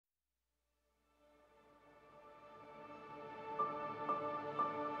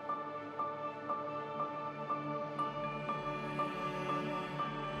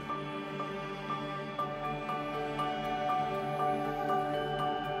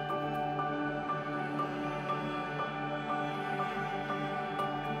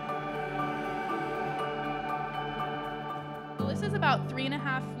Alyssa's about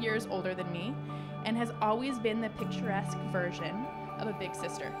 3.5 years older than me and has always been the picturesque version of a big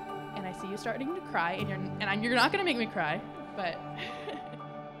sister. And I see you starting to cry, and you're not gonna make me cry, but.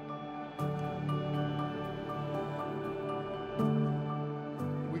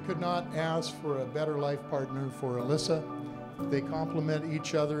 We could not ask for a better life partner for Alyssa. They complement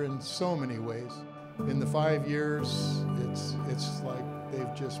each other in so many ways. In the 5 years, it's like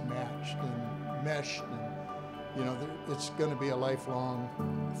they've just matched and meshed, and you know, it's going to be a lifelong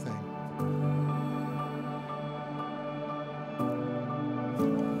thing.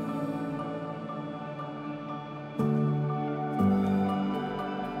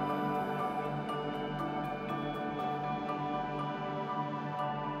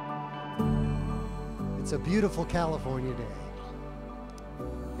 It's a beautiful California day,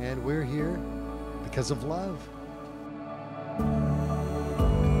 and we're here because of love.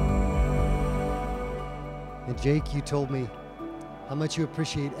 And Jake, you told me how much you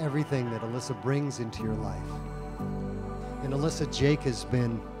appreciate everything that Alyssa brings into your life. And Alyssa Jake has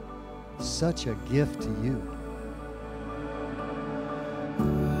been such a gift to you.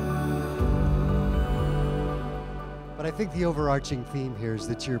 But I think the overarching theme here is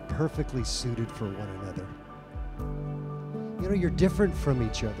that you're perfectly suited for one another. You know, you're different from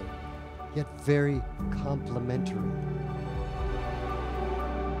each other, yet very complementary.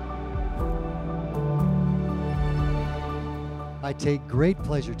 I take great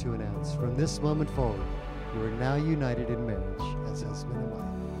pleasure to announce from this moment forward, you are now united in marriage as husband and wife.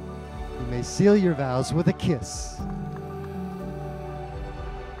 You may seal your vows with a kiss.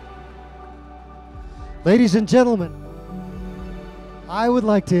 Ladies and gentlemen, I would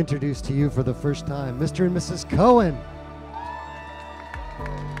like to introduce to you for the first time, Mr. and Mrs. Cohen.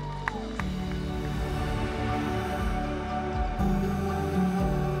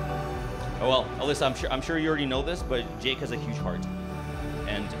 Oh, well, Alyssa, I'm sure you already know this, but Jake has a huge heart.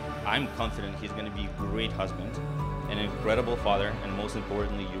 And I'm confident he's going to be a great husband, an incredible father, and most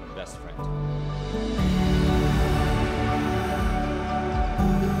importantly, your best friend.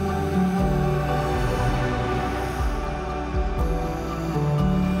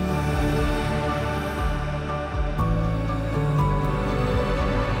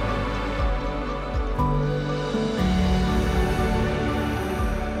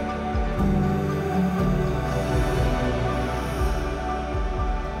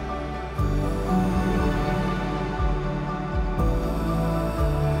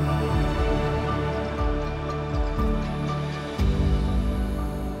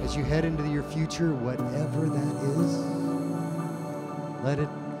 As you head into your future, whatever that is, let it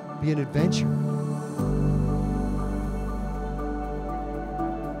be an adventure.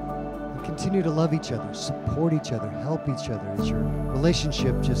 And continue to love each other, support each other, help each other as your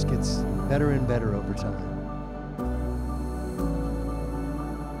relationship just gets better and better over time.